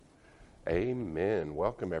Amen.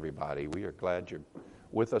 Welcome, everybody. We are glad you're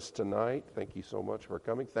with us tonight. Thank you so much for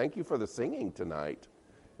coming. Thank you for the singing tonight.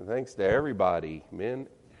 And thanks to everybody, men,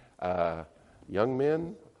 young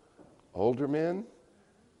men, older men,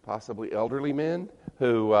 possibly elderly men,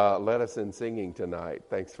 who led us in singing tonight.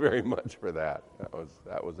 Thanks very much for that.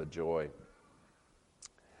 That was a joy.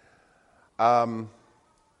 How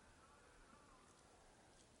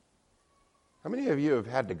many of you have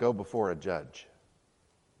had to go before a judge?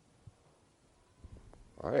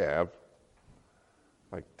 I have.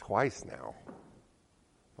 Like twice now.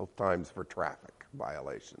 Both times for traffic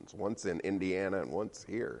violations. Once in Indiana and once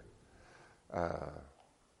here.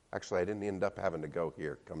 Actually, I didn't end up having to go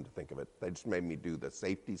here, come to think of it. They just made me do the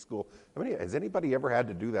safety school. Has anybody ever had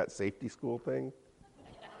to do that safety school thing?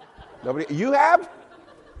 Nobody? You have?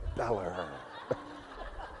 Dollar.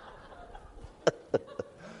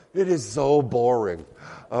 It is so boring.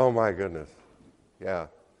 Oh, my goodness. Yeah.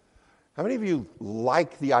 How many of you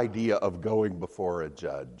like the idea of going before a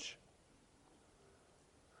judge?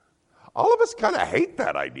 All of us kind of hate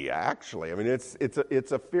that idea, actually. I mean,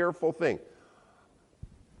 it's a fearful thing.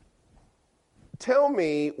 Tell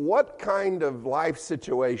me what kind of life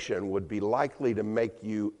situation would be likely to make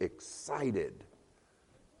you excited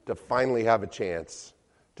to finally have a chance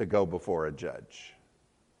to go before a judge?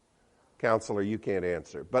 Counselor, you can't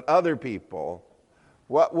answer. But other people,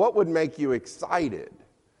 what would make you excited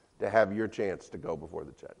to have your chance to go before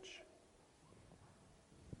the judge?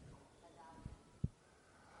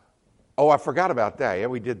 Oh, I forgot about that. Yeah,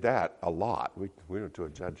 we did that a lot. We went to a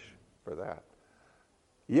judge for that.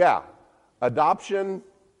 Yeah. Adoption,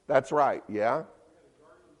 that's right. Yeah.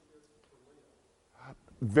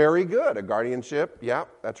 Very good. A guardianship. Yeah,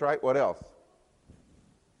 that's right. What else?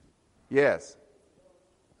 Yes.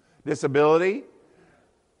 Disability.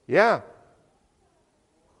 Yeah.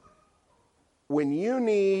 When you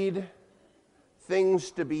need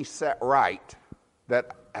things to be set right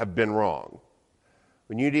that have been wrong,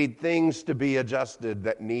 when you need things to be adjusted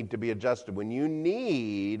that need to be adjusted, when you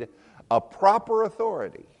need a proper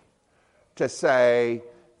authority to say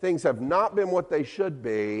things have not been what they should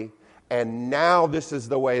be, and now this is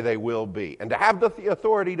the way they will be, and to have the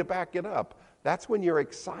authority to back it up, that's when you're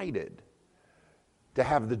excited to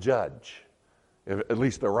have the judge, at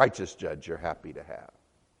least the righteous judge you're happy to have.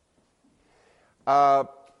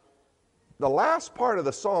 The last part of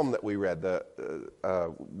the psalm that we read,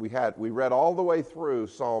 we read all the way through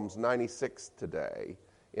Psalms 96 today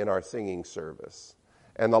in our singing service.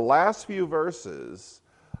 And the last few verses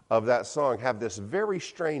of that song have this very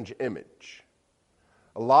strange image.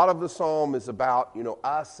 A lot of the psalm is about,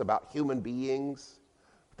 us, about human beings.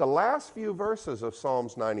 The last few verses of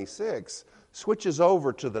Psalms 96 switches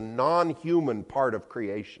over to the non-human part of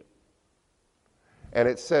creation. And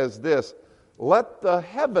it says this: let the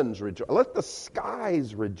heavens rejoice, let the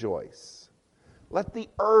skies rejoice, let the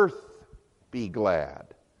earth be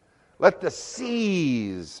glad, let the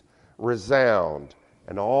seas resound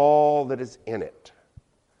and all that is in it.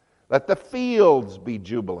 Let the fields be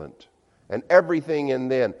jubilant and everything in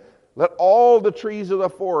them. Let all the trees of the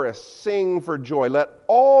forest sing for joy. Let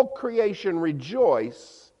all creation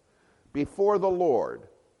rejoice before the Lord.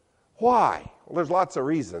 Why? Well, there's lots of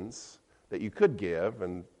reasons that you could give,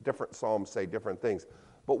 and different psalms say different things.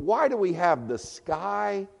 But why do we have the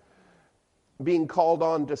sky being called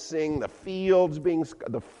on to sing, the fields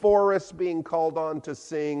the forests being called on to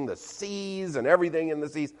sing, the seas and everything in the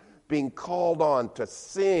seas being called on to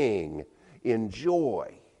sing in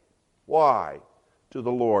joy? Why? To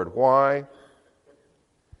the Lord. Why?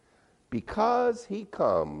 Because he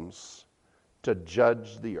comes to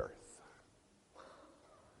judge the earth,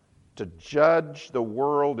 to judge the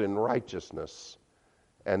world in righteousness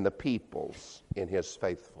and the peoples in his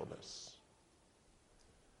faithfulness.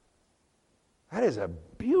 That is a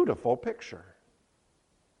beautiful picture.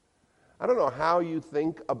 I don't know how you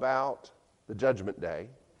think about the judgment day,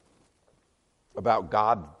 about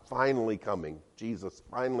God finally coming, Jesus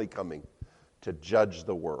finally coming to judge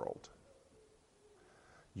the world.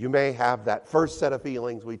 You may have that first set of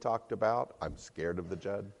feelings we talked about. I'm scared of the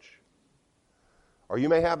judge. Or you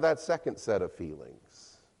may have that second set of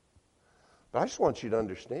feelings. But I just want you to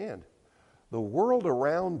understand, the world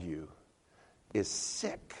around you is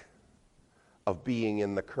sick of being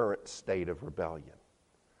in the current state of rebellion.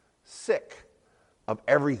 Sick of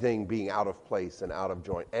everything being out of place and out of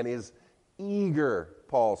joint. And is eager,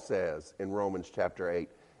 Paul says in Romans chapter 8,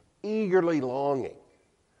 eagerly longing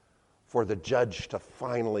for the judge to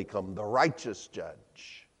finally come, the righteous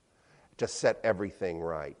judge, to set everything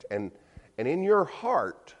right. And in your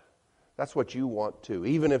heart, that's what you want too.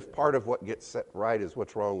 Even if part of what gets set right is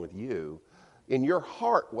what's wrong with you, In your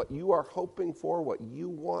heart, what you are hoping for, what you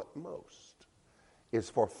want most, is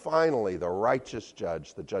for finally the righteous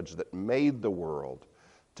judge, the judge that made the world,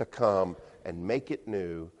 to come and make it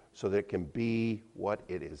new so that it can be what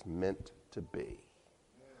it is meant to be.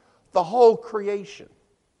 The whole creation,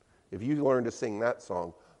 if you learn to sing that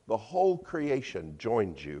song, the whole creation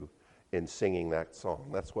joins you in singing that song.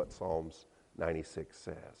 That's what Psalms 96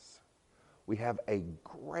 says. We have a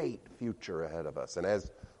great future ahead of us. And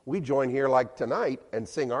as we join here like tonight and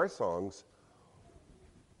sing our songs,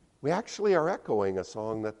 we actually are echoing a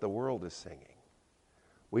song that the world is singing.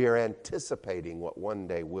 We are anticipating what one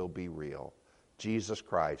day will be real. Jesus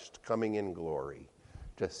Christ coming in glory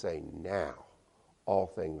to say, now all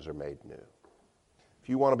things are made new. If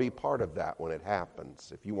you want to be part of that when it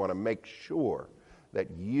happens, if you want to make sure that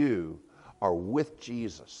you are with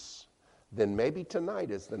Jesus, then maybe tonight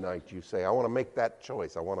is the night you say, I want to make that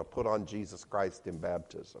choice. I want to put on Jesus Christ in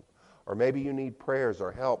baptism. Or maybe you need prayers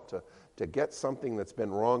or help to get something that's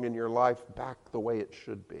been wrong in your life back the way it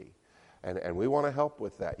should be. And we want to help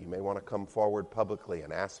with that. You may want to come forward publicly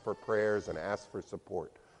and ask for prayers and ask for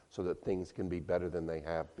support so that things can be better than they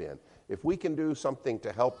have been. If we can do something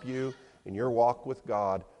to help you in your walk with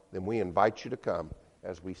God, then we invite you to come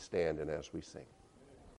as we stand and as we sing.